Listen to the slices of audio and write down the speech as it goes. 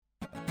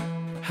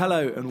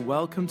Hello and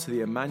welcome to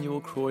the Emmanuel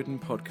Croydon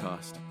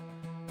podcast.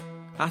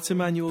 At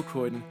Emmanuel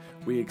Croydon,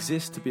 we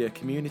exist to be a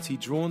community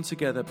drawn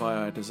together by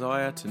our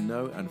desire to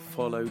know and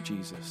follow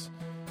Jesus.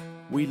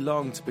 We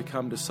long to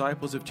become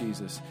disciples of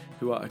Jesus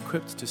who are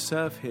equipped to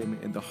serve him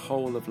in the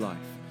whole of life,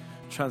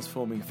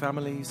 transforming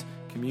families,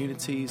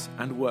 communities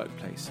and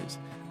workplaces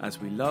as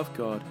we love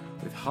God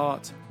with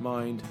heart,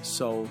 mind,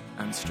 soul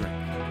and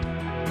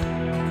strength.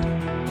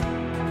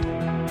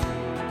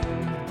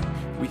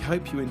 We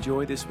hope you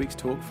enjoy this week's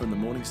talk from the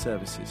morning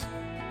services.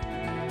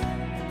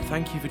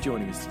 Thank you for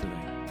joining us today.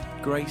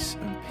 Grace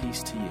and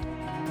peace to you.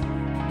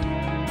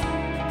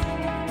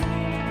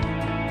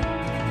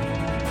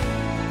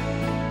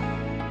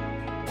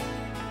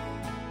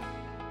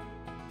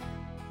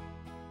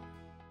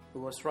 Who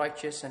was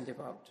righteous and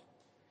devout.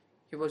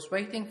 He was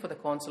waiting for the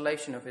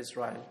consolation of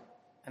Israel,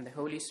 and the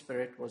Holy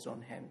Spirit was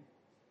on him.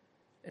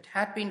 It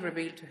had been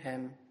revealed to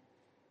him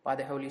by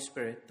the Holy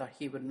Spirit that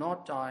he would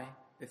not die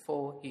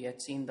before he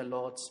had seen the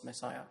Lord's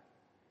Messiah.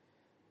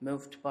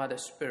 Moved by the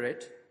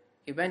Spirit,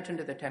 he went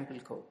into the temple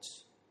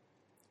courts.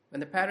 When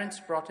the parents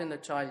brought in the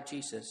child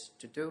Jesus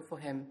to do for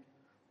him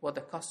what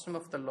the custom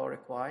of the law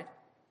required,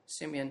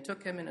 Simeon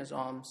took him in his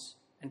arms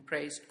and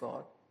praised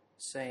God,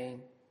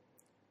 saying,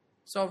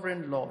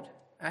 "Sovereign Lord,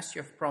 as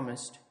you have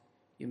promised,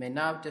 you may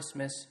now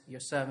dismiss your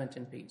servant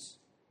in peace.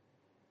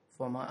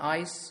 For my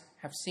eyes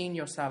have seen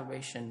your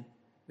salvation,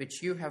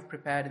 which you have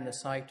prepared in the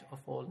sight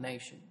of all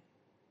nations,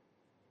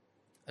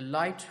 a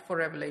light for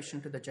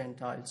revelation to the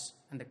Gentiles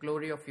and the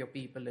glory of your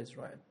people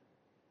Israel."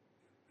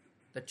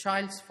 The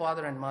child's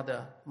father and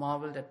mother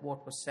marveled at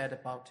what was said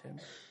about him.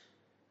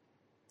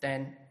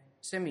 Then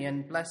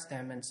Simeon blessed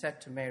them and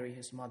said to Mary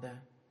his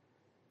mother,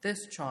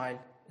 "This child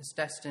is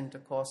destined to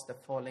cause the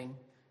falling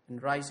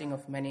and rising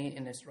of many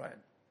in Israel,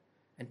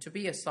 and to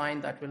be a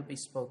sign that will be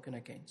spoken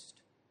against,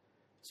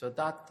 so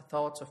that the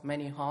thoughts of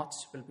many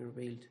hearts will be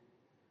revealed,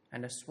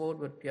 and a sword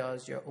would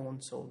pierce your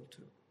own soul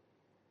too."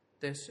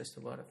 This is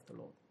the word of the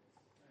Lord.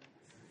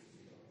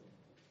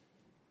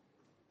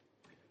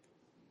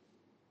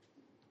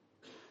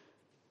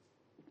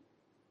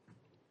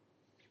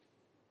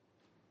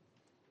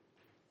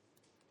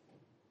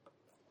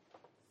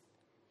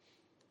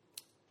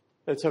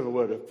 Let's have a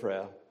word of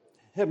prayer.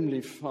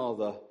 Heavenly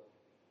Father,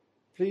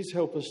 please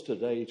help us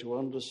today to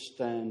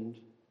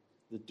understand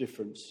the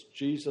difference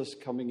Jesus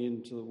coming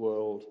into the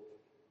world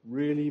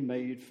really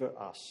made for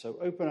us. So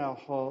open our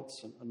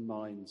hearts and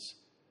minds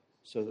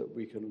so that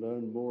we can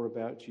learn more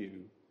about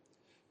you,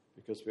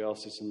 because we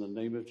ask this in the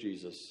name of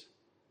Jesus.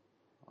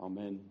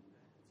 Amen.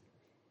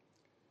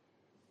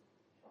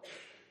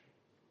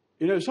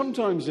 You know,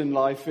 sometimes in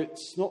life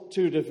it's not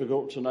too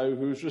difficult to know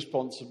who's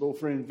responsible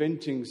for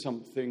inventing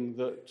something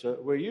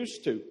that we're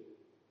used to.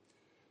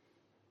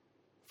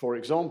 For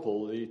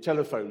example, the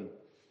telephone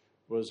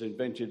was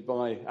invented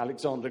by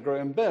Alexander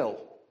Graham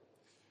Bell.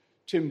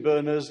 Tim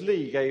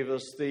Berners-Lee gave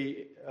us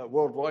the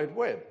World Wide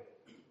Web.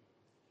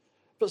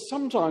 But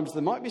sometimes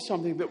there might be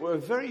something that we're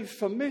very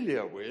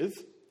familiar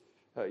with,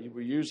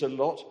 we use a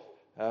lot,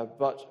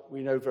 but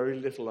we know very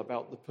little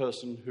about the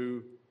person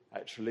who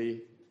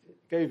actually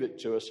gave it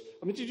to us.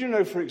 I mean, did you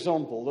know, for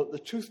example, that the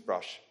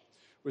toothbrush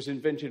was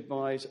invented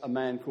by a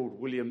man called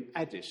William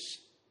Addis?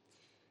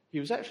 He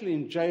was actually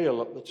in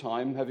jail at the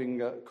time, having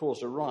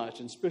caused a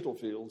riot in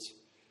Spitalfields,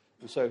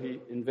 and so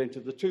he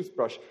invented the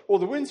toothbrush. Or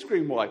the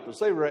windscreen wipers,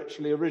 they were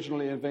actually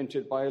originally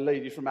invented by a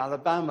lady from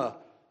Alabama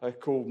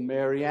called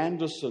Mary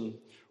Anderson.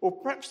 Or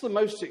perhaps the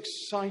most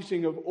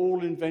exciting of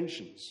all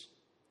inventions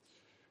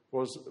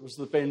was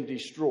the bendy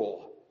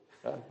straw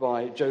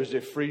by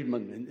Joseph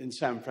Friedman in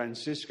San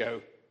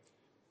Francisco.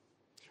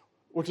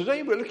 Well,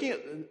 today we're looking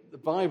at the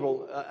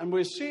Bible and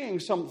we're seeing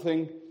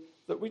something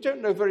that we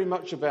don't know very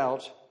much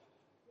about.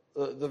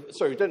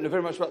 We don't know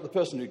very much about the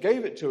person who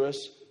gave it to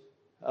us,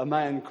 a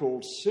man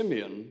called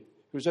Simeon,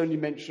 who's only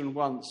mentioned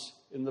once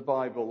in the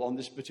Bible on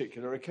this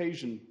particular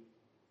occasion.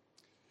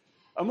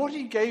 And what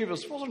he gave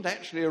us wasn't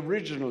actually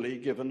originally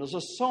given as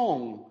a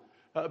song,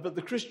 but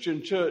the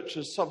Christian church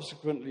has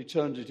subsequently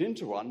turned it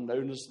into one,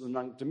 known as the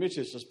Nunc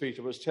Dimittis, as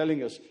Peter was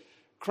telling us.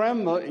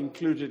 Cranmer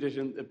included it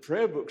in the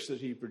prayer books that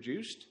he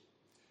produced.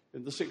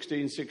 In the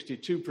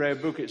 1662 prayer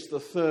book, it's the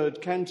third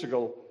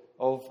canticle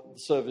of the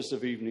service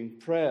of evening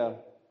prayer.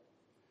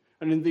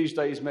 And in these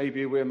days,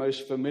 maybe we're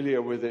most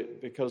familiar with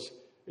it because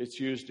it's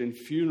used in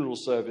funeral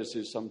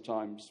services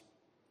sometimes.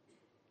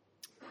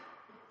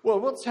 Well,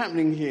 what's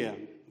happening here?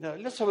 Now,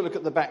 let's have a look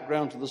at the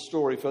background to the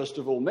story, first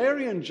of all.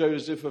 Mary and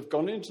Joseph have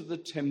gone into the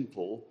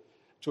temple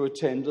to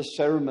attend a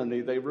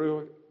ceremony they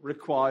were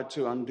required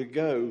to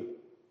undergo.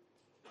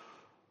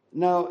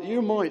 Now,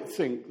 you might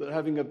think that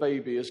having a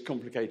baby is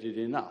complicated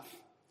enough,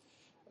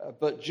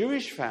 but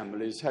Jewish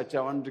families had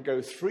to undergo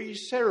 3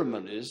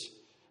 ceremonies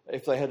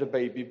if they had a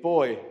baby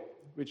boy,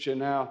 which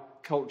in our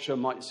culture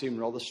might seem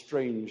rather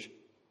strange.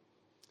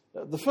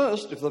 The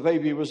first, if the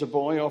baby was a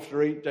boy,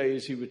 after 8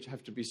 days he would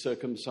have to be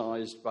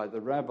circumcised by the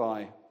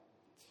rabbi.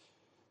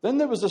 Then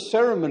there was a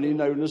ceremony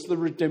known as the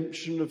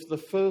redemption of the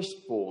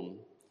firstborn.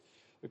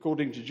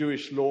 According to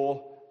Jewish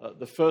law,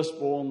 the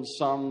firstborn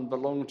son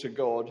belonged to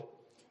God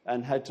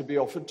and had to be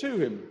offered to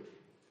him.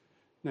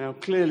 Now,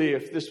 clearly,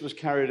 if this was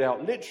carried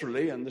out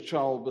literally and the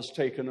child was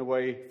taken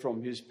away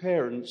from his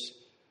parents,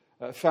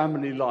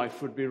 family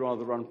life would be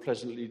rather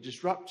unpleasantly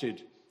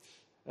disrupted.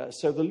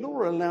 So the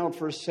law allowed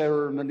for a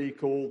ceremony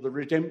called the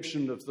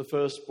redemption of the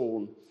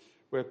firstborn,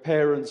 where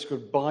parents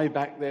could buy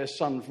back their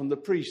son from the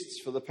priests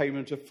for the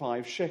payment of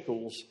 5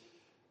 shekels.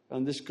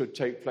 And this could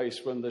take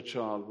place when the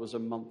child was a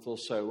month or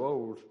so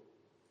old.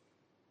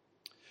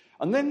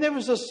 And then there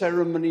was a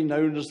ceremony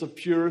known as the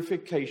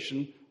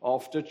purification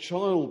after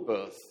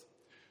childbirth.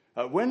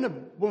 When a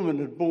woman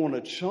had born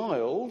a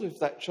child, if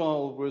that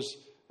child was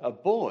a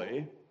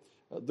boy,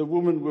 the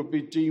woman would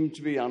be deemed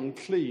to be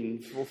unclean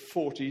for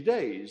 40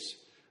 days,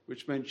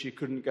 which meant she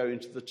couldn't go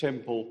into the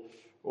temple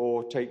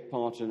or take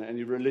part in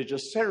any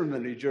religious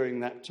ceremony during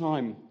that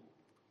time.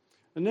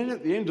 And then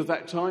at the end of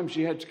that time,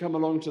 she had to come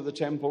along to the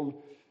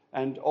temple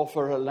and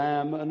offer a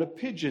lamb and a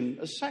pigeon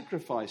as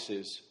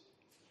sacrifices.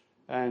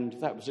 And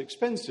that was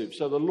expensive.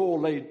 So the law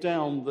laid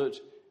down that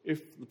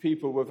if the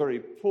people were very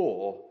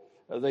poor,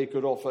 they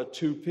could offer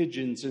 2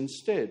 pigeons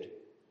instead.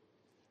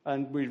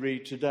 And we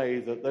read today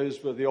that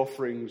those were the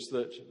offerings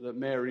that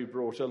Mary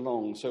brought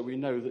along. So we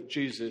know that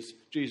Jesus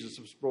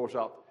was brought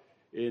up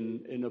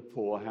in a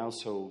poor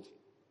household.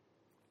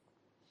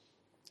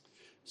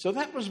 So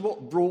that was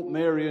what brought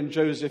Mary and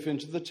Joseph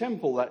into the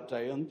temple that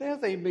day. And there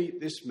they meet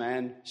this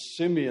man,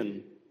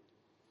 Simeon.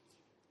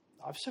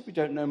 I've said we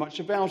don't know much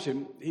about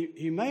him.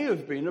 He may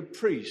have been a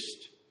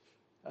priest,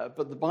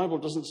 but the Bible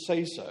doesn't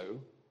say so.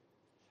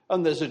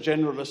 And there's a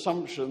general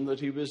assumption that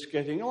he was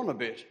getting on a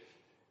bit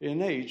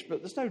in age,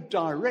 but there's no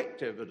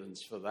direct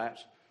evidence for that,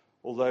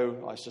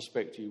 although I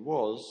suspect he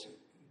was.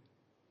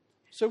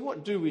 So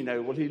what do we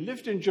know? Well, he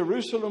lived in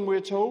Jerusalem,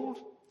 we're told.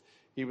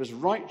 He was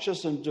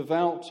righteous and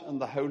devout, and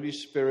the Holy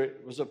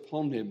Spirit was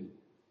upon him.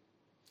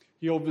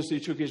 He obviously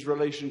took his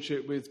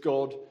relationship with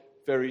God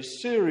very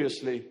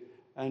seriously,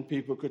 and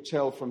people could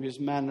tell from his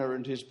manner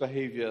and his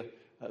behavior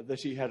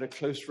that he had a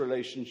close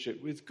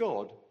relationship with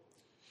God,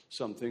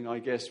 something I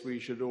guess we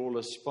should all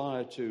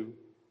aspire to.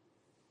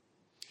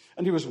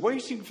 And he was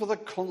waiting for the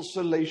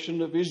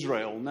consolation of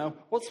Israel. Now,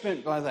 what's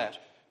meant by that?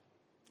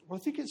 Well,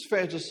 I think it's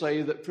fair to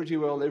say that pretty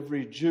well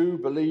every Jew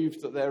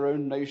believed that their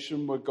own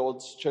nation were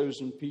God's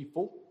chosen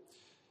people.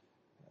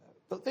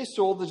 But they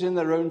saw that in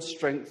their own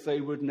strength they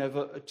would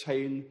never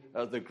attain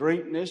the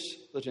greatness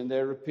that, in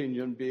their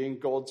opinion, being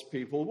God's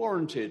people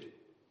warranted.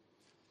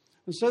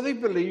 And so they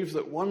believed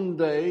that one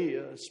day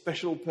a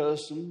special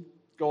person,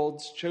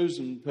 God's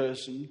chosen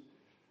person,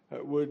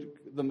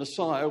 the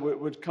Messiah,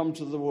 would come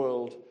to the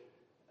world.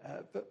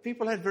 But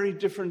people had very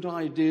different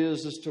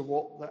ideas as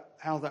to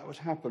how that would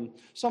happen.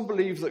 Some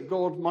believed that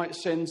God might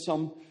send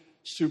some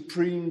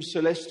supreme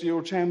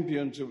celestial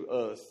champion to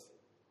earth.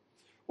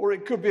 Or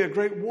it could be a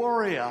great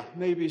warrior,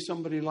 maybe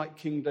somebody like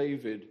King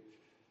David.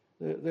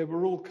 There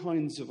were all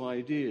kinds of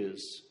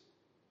ideas.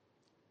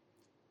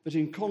 But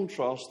in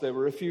contrast, there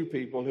were a few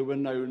people who were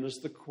known as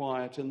the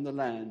quiet in the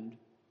land.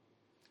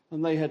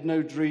 And they had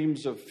no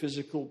dreams of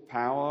physical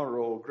power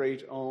or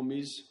great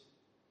armies.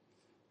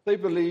 They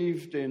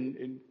believed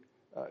in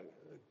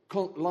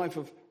life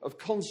of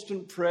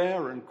constant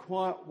prayer and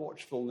quiet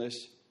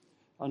watchfulness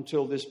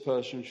until this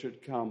person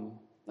should come.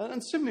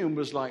 And Simeon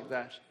was like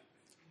that.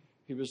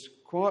 He was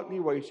quietly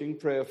waiting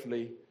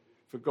prayerfully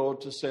for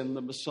God to send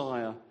the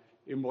Messiah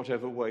in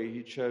whatever way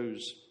he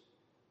chose.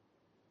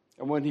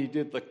 And when he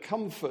did, the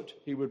comfort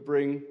he would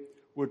bring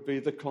would be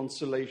the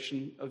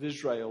consolation of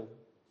Israel.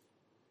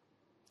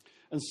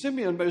 And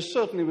Simeon most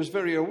certainly was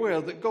very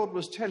aware that God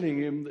was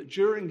telling him that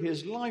during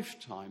his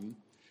lifetime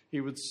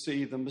he would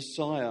see the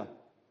Messiah.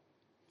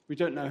 We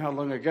don't know how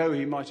long ago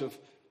he might have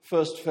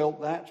first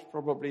felt that,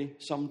 probably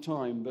some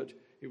time, but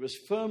it was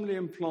firmly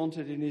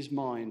implanted in his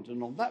mind.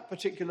 And on that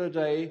particular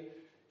day,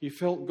 he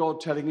felt God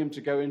telling him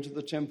to go into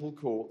the temple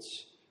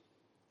courts.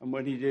 And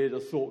when he did, a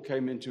thought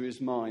came into his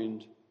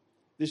mind.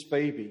 This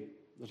baby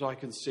that I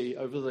can see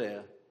over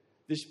there,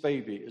 this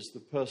baby is the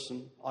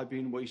person I've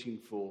been waiting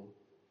for.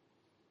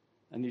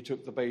 And he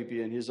took the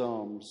baby in his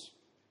arms.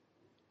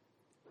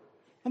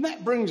 And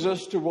that brings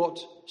us to what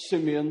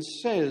Simeon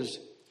says.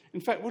 In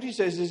fact, what he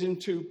says is in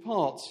 2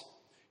 parts.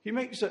 He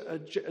makes a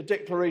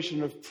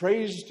declaration of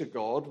praise to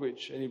God,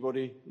 which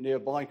anybody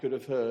nearby could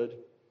have heard.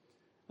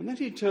 And then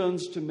he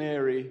turns to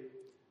Mary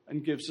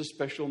and gives a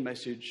special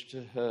message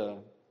to her.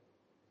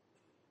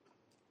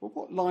 Well,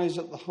 what lies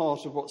at the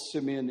heart of what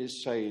Simeon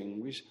is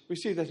saying? We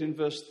see that in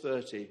verse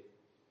 30.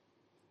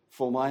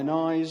 For mine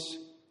eyes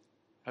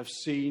have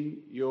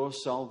seen your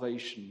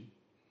salvation.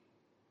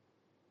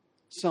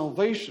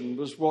 Salvation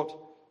was what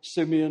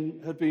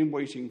Simeon had been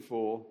waiting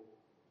for,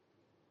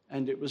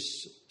 and it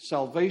was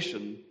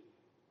salvation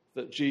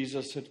that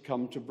Jesus had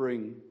come to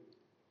bring.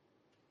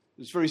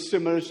 It's very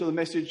similar to the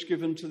message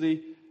given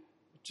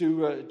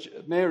to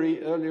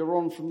Mary earlier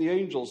on from the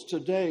angels.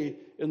 Today,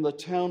 in the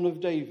town of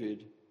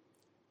David,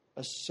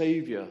 a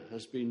Saviour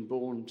has been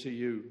born to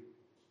you.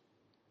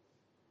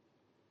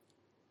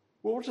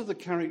 What are the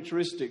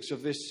characteristics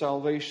of this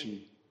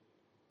salvation?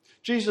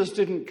 Jesus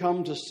didn't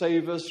come to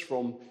save us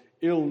from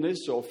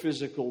illness or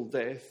physical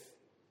death.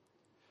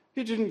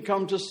 He didn't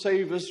come to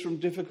save us from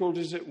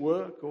difficulties at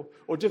work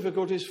or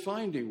difficulties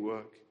finding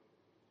work.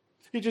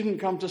 He didn't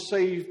come to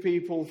save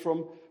people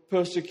from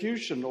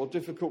persecution or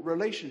difficult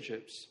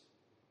relationships.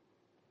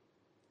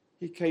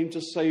 He came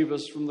to save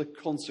us from the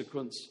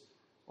consequence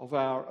of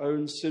our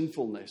own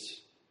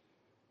sinfulness,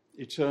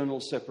 eternal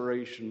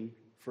separation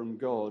from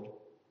God.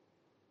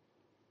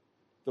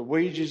 The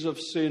wages of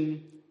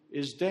sin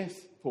is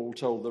death, Paul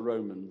told the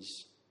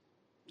Romans.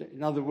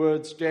 In other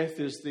words, death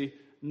is the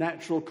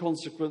natural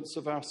consequence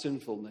of our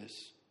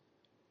sinfulness.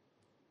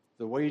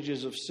 The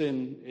wages of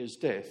sin is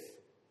death,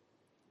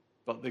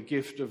 but the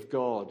gift of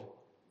God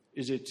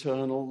is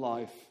eternal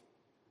life.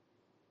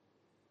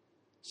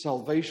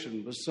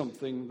 Salvation was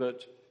something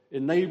that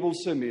enabled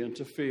Simeon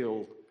to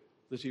feel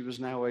that he was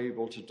now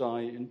able to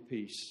die in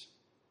peace.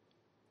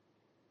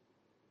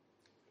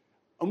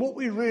 And what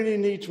we really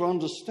need to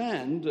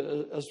understand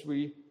as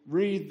we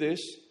read this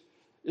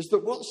is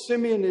that what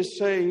Simeon is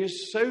saying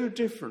is so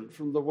different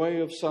from the way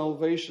of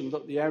salvation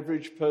that the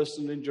average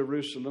person in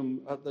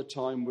Jerusalem at the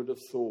time would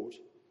have thought.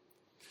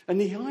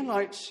 And he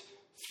highlights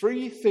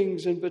three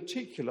things in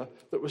particular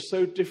that were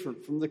so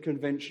different from the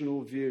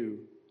conventional view.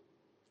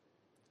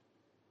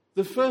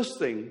 The first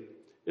thing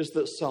is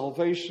that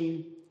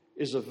salvation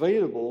is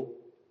available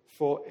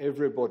for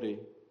everybody.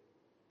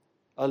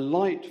 A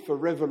light for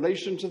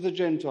revelation to the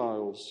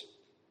Gentiles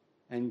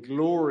and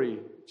glory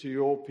to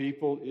your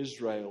people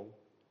Israel.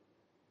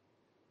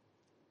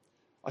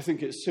 I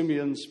think it's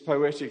Simeon's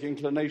poetic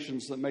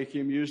inclinations that make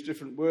him use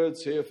different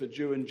words here for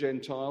Jew and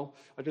Gentile.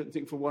 I don't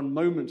think for one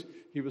moment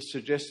he was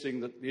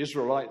suggesting that the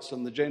Israelites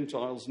and the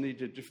Gentiles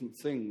needed different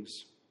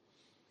things.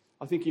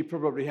 I think he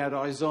probably had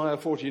Isaiah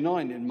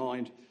 49 in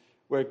mind,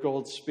 where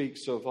God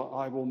speaks of,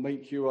 I will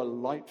make you a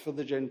light for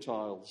the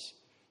Gentiles,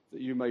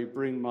 that you may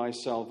bring my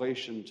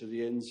salvation to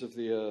the ends of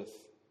the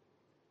earth.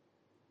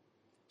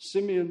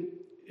 Simeon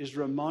is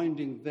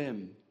reminding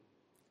them,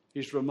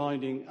 he's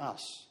reminding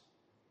us,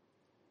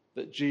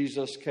 that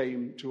Jesus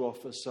came to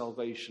offer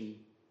salvation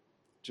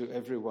to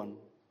everyone.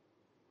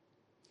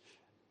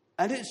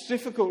 And it's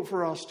difficult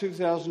for us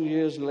 2,000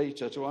 years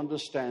later to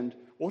understand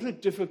what a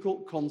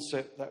difficult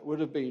concept that would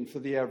have been for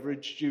the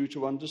average Jew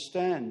to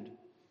understand.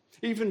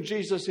 Even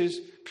Jesus'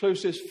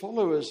 closest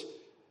followers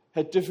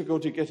had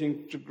difficulty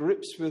getting to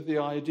grips with the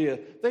idea.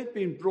 They'd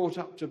been brought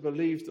up to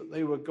believe that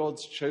they were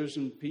God's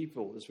chosen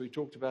people, as we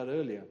talked about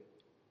earlier.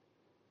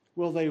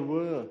 Well, they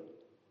were,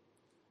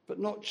 but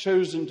not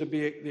chosen to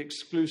be the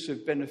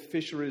exclusive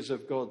beneficiaries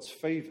of God's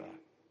favor,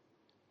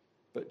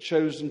 but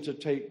chosen to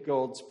take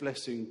God's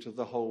blessing to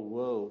the whole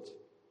world.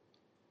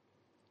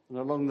 And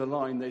along the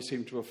line, they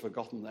seem to have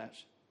forgotten that.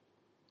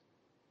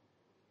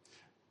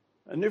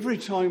 And every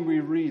time we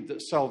read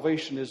that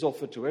salvation is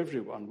offered to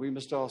everyone, we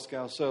must ask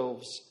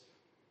ourselves,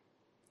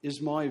 is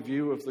my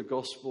view of the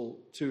gospel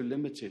too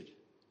limited?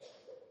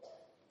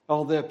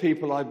 Are there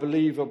people I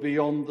believe are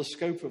beyond the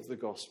scope of the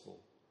gospel?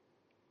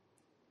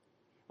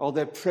 Are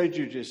there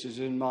prejudices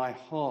in my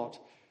heart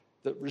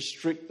that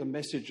restrict the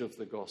message of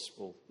the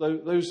gospel?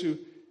 Those who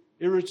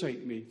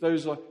irritate me,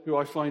 those who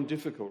I find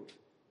difficult,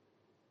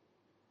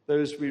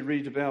 those we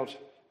read about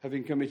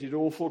having committed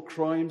awful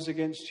crimes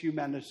against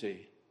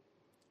humanity.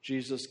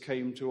 Jesus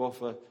came to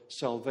offer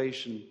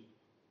salvation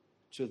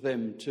to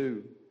them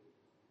too.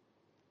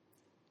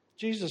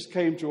 Jesus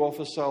came to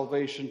offer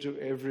salvation to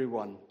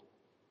everyone,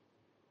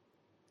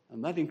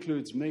 and that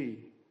includes me.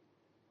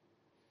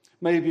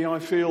 Maybe I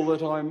feel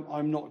that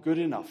I'm not good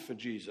enough for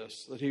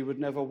Jesus, that he would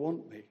never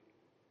want me,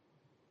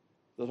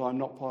 that I'm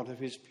not part of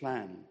his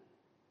plan.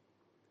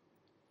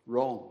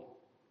 Wrong.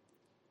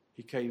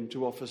 He came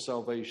to offer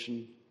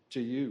salvation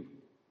to you.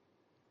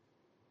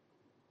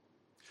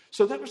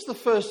 So that was the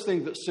first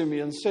thing that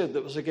Simeon said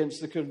that was against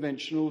the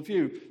conventional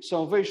view.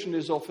 Salvation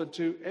is offered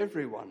to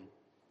everyone.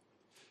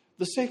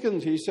 The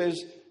second, he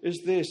says,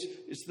 is this,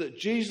 is that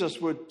Jesus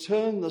would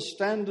turn the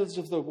standards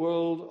of the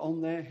world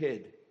on their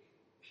head.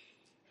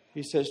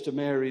 He says to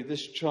Mary,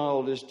 this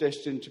child is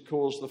destined to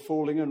cause the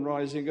falling and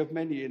rising of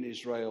many in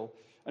Israel,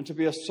 and to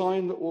be a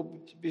sign that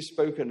will be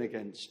spoken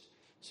against,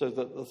 so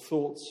that the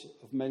thoughts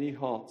of many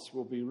hearts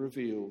will be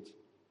revealed.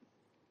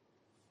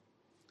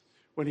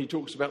 When he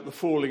talks about the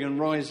falling and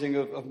rising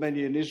of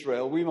many in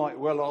Israel, we might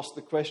well ask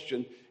the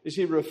question, is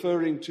he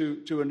referring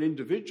to an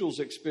individual's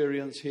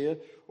experience here,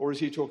 or is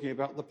he talking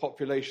about the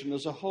population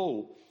as a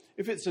whole?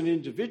 If it's an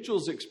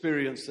individual's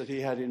experience that he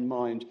had in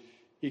mind,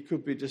 he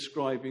could be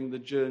describing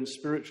the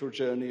spiritual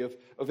journey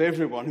of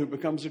everyone who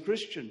becomes a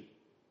Christian.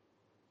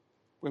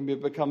 When we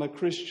become a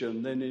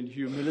Christian, then in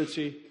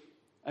humility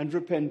and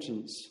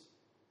repentance,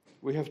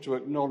 we have to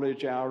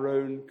acknowledge our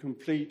own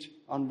complete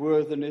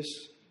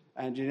unworthiness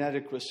and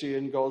inadequacy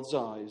in God's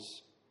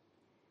eyes.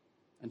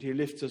 And he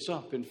lifts us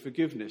up in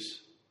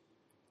forgiveness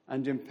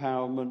and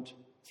empowerment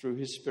through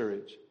his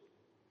Spirit.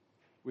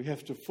 We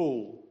have to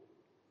fall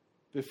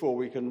before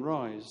we can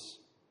rise.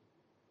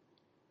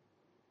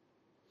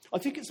 I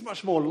think it's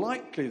much more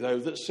likely, though,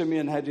 that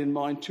Simeon had in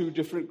mind two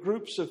different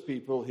groups of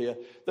people here.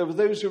 There were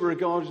those who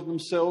regarded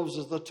themselves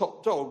as the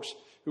top dogs,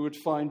 who would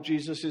find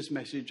Jesus'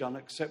 message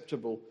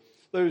unacceptable.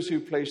 Those who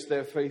placed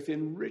their faith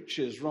in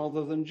riches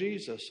rather than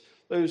Jesus.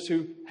 Those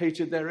who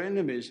hated their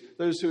enemies.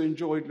 Those who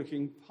enjoyed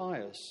looking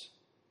pious.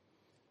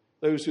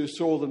 Those who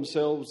saw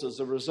themselves as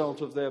a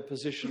result of their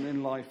position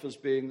in life as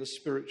being the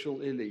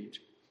spiritual elite.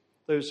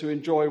 Those who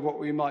enjoy what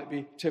we might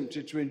be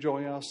tempted to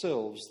enjoy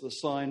ourselves, the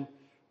sign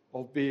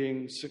of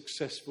being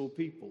successful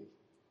people.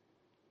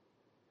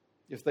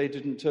 If they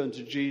didn't turn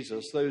to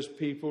Jesus, those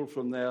people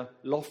from their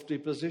lofty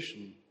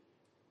position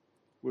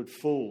would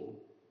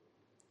fall.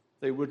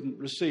 They wouldn't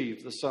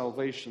receive the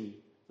salvation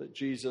that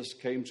Jesus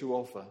came to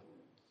offer.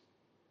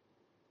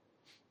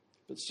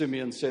 But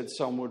Simeon said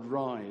some would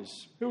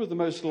rise. Who were the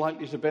most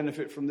likely to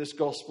benefit from this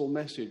gospel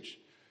message?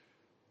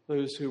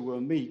 Those who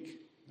were meek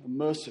and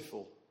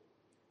merciful,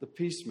 the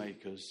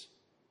peacemakers,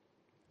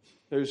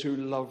 those who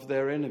loved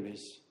their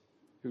enemies,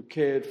 who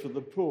cared for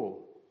the poor,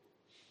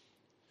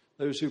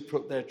 those who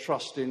put their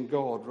trust in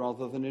God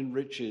rather than in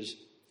riches.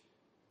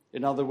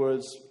 In other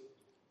words,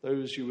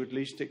 those you would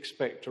least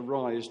expect to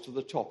rise to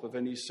the top of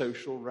any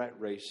social rat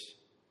race.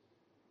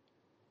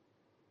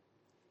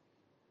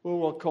 Well,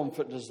 what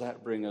comfort does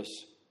that bring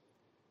us?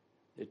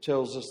 It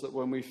tells us that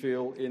when we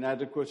feel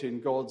inadequate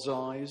in God's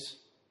eyes,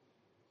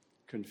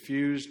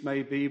 confused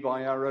maybe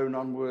by our own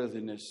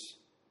unworthiness,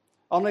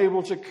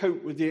 unable to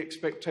cope with the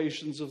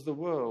expectations of the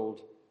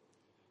world,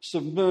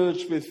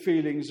 submerged with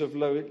feelings of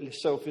low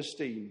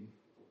self-esteem,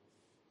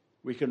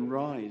 we can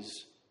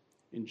rise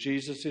in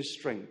Jesus'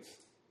 strength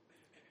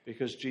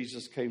because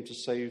Jesus came to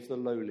save the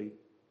lowly.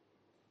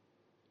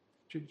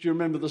 Do you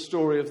remember the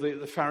story of the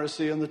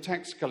Pharisee and the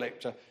tax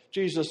collector?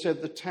 Jesus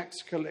said the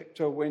tax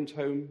collector went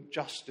home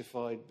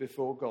justified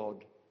before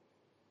God.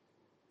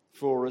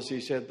 For, as he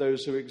said,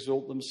 those who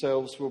exalt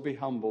themselves will be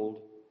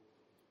humbled,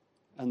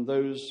 and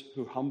those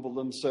who humble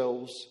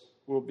themselves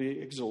will be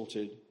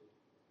exalted.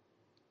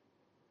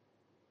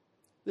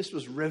 This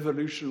was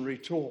revolutionary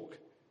talk.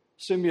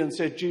 Simeon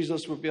said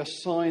Jesus would be a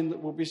sign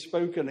that will be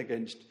spoken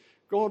against.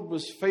 God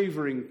was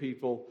favoring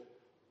people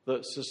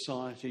that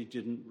society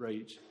didn't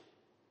rate.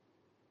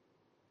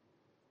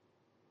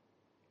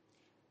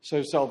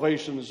 So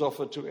salvation is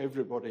offered to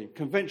everybody.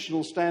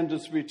 Conventional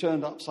standards to be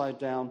turned upside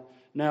down.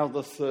 Now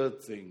the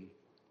third thing.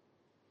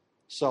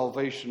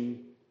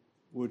 Salvation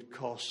would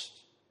cost.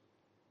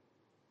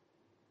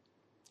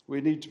 We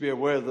need to be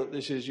aware that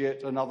this is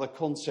yet another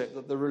concept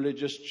that the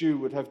religious Jew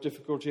would have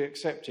difficulty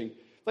accepting.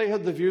 They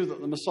had the view that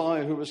the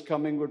Messiah who was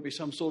coming would be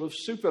some sort of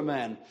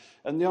Superman,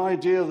 and the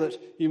idea that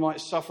he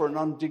might suffer an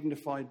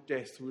undignified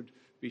death would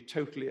be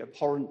totally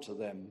abhorrent to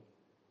them.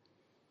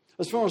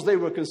 As far as they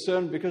were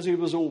concerned, because he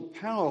was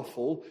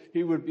all-powerful,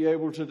 he would be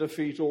able to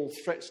defeat all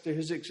threats to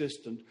his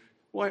existence.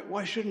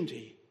 Why shouldn't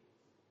he?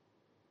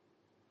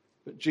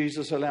 But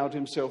Jesus allowed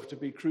himself to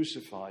be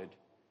crucified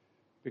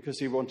because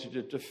he wanted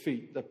to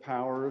defeat the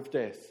power of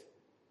death.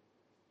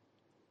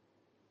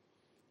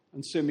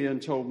 And Simeon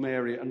told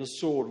Mary, and a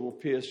sword will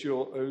pierce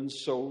your own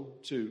soul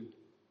too.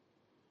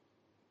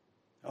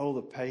 Oh,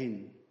 the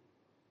pain.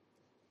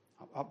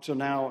 Up to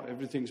now,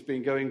 everything's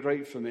been going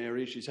great for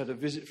Mary. She's had a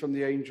visit from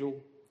the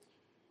angel.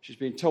 She's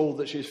been told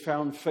that she's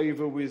found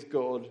favor with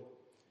God.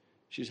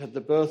 She's had the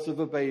birth of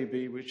a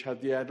baby which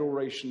had the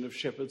adoration of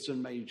shepherds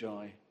and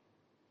magi.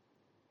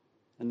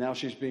 And now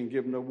she's been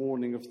given a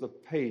warning of the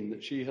pain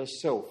that she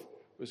herself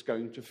was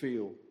going to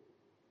feel.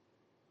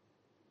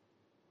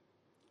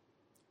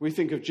 We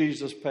think of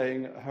Jesus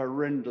paying a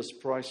horrendous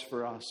price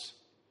for us.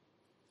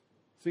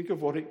 Think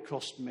of what it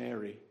cost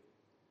Mary.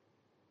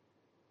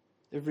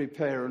 Every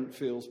parent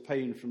feels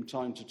pain from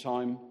time to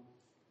time.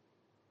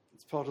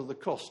 It's part of the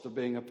cost of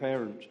being a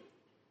parent.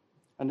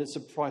 And it's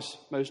a price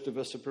most of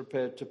us are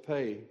prepared to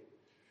pay.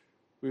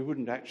 We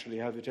wouldn't actually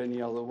have it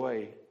any other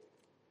way.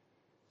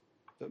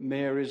 That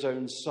Mary's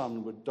own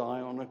son would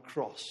die on a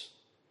cross,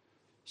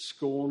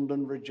 scorned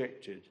and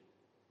rejected,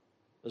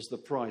 as the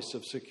price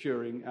of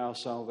securing our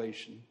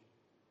salvation.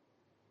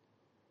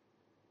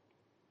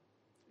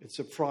 It's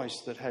a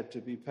price that had to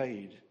be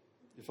paid.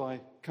 If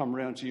I come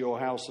round to your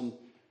house and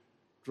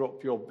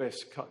drop your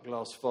best cut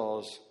glass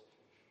vase,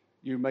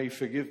 you may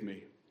forgive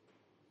me.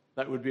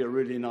 That would be a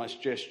really nice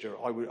gesture.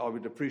 I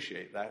would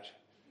appreciate that.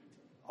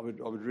 I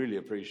would really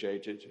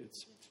appreciate it.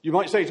 You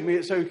might say to me,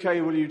 it's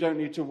okay, well, you don't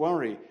need to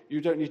worry.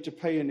 You don't need to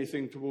pay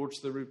anything towards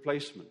the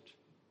replacement.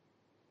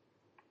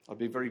 I'd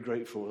be very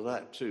grateful for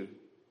that too.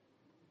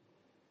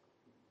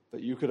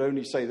 But you could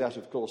only say that,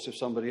 of course, if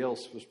somebody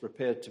else was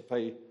prepared to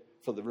pay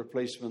for the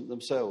replacement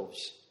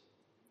themselves.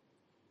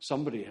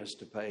 Somebody has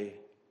to pay.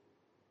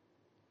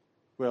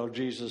 Well,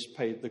 Jesus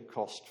paid the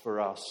cost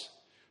for us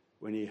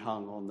when he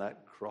hung on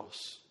that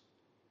cross.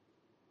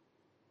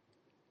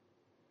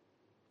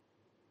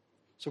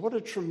 So what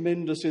a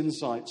tremendous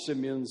insight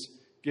Simeon's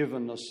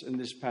given us in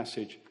this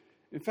passage.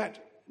 In fact,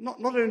 not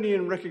only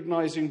in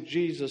recognizing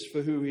Jesus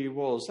for who he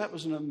was, that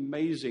was an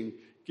amazing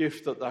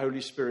gift that the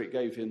Holy Spirit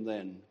gave him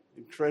then.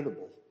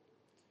 Incredible.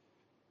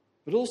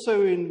 But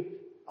also in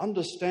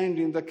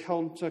understanding the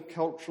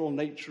countercultural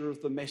nature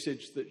of the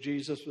message that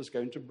Jesus was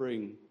going to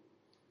bring.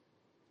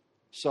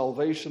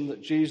 Salvation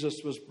that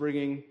Jesus was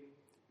bringing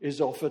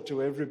is offered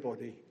to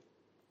everybody.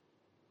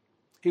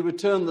 He would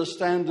turn the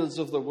standards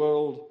of the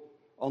world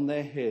on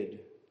their head,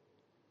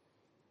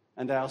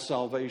 and our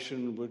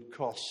salvation would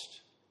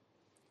cost,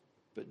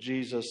 but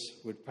Jesus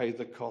would pay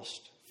the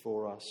cost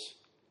for us.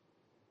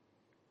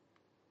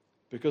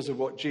 Because of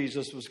what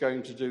Jesus was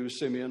going to do,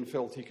 Simeon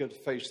felt he could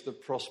face the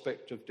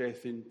prospect of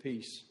death in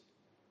peace.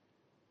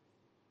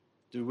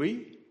 Do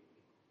we?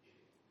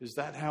 Is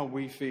that how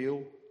we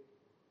feel?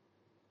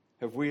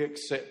 Have we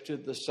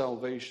accepted the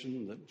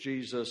salvation that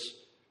Jesus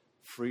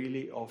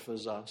freely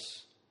offers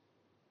us?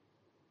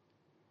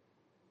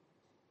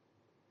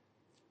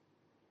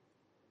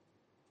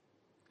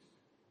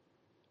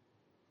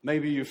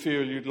 Maybe you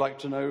feel you'd like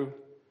to know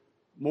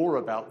more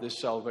about this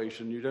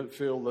salvation. You don't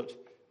feel that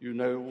you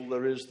know all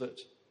there is that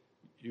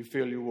you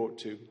feel you ought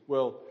to.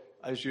 Well,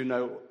 as you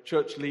know,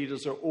 church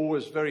leaders are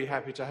always very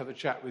happy to have a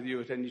chat with you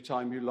at any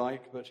time you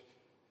like. But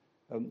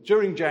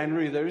during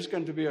January, there is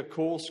going to be a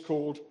course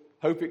called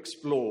Hope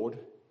Explored,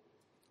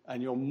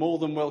 and you're more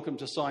than welcome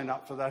to sign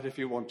up for that if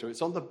you want to.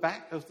 It's on the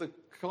back of the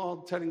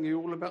card telling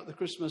you all about the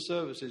Christmas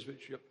services,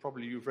 which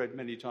you've read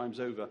many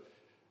times over.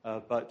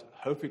 But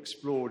Hope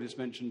Explored is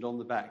mentioned on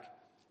the back.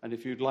 And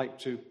if you'd like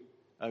to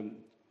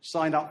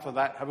sign up for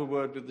that, have a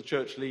word with the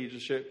church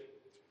leadership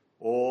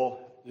or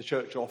the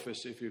church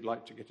office if you'd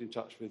like to get in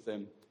touch with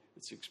them.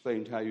 It's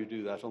explained how you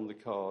do that on the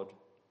card.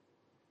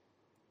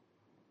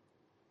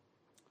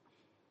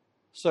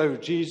 So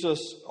Jesus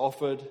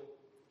offered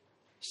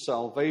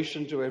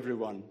salvation to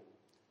everyone,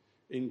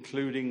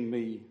 including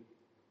me.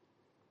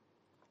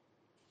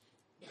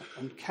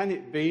 And can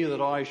it be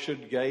that I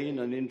should gain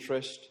an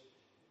interest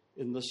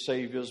in the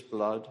Saviour's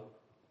blood?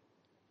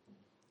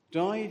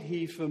 Died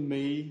he for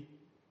me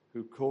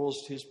who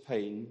caused his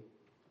pain,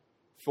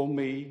 for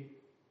me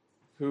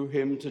who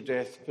him to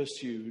death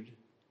pursued?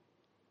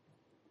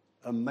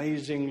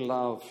 Amazing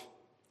love,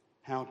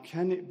 how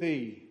can it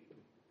be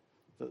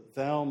that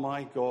thou,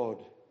 my God,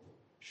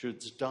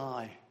 shouldst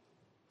die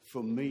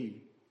for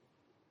me?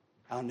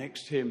 Our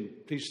next hymn,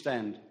 please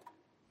stand.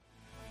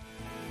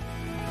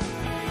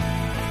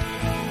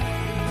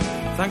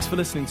 Thanks for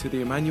listening to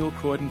the Emmanuel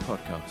Croydon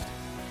podcast.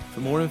 For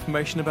more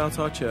information about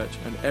our church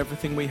and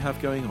everything we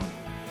have going on,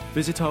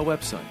 visit our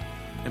website,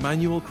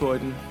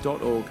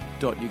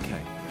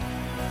 emmanuelcroydon.org.uk.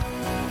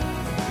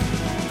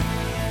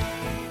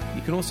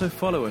 You can also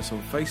follow us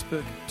on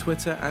Facebook,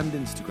 Twitter and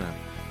Instagram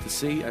to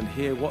see and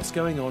hear what's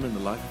going on in the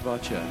life of our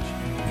church.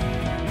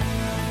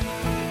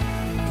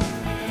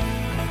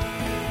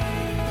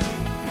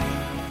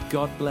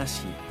 God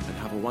bless you and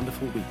have a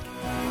wonderful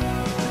week.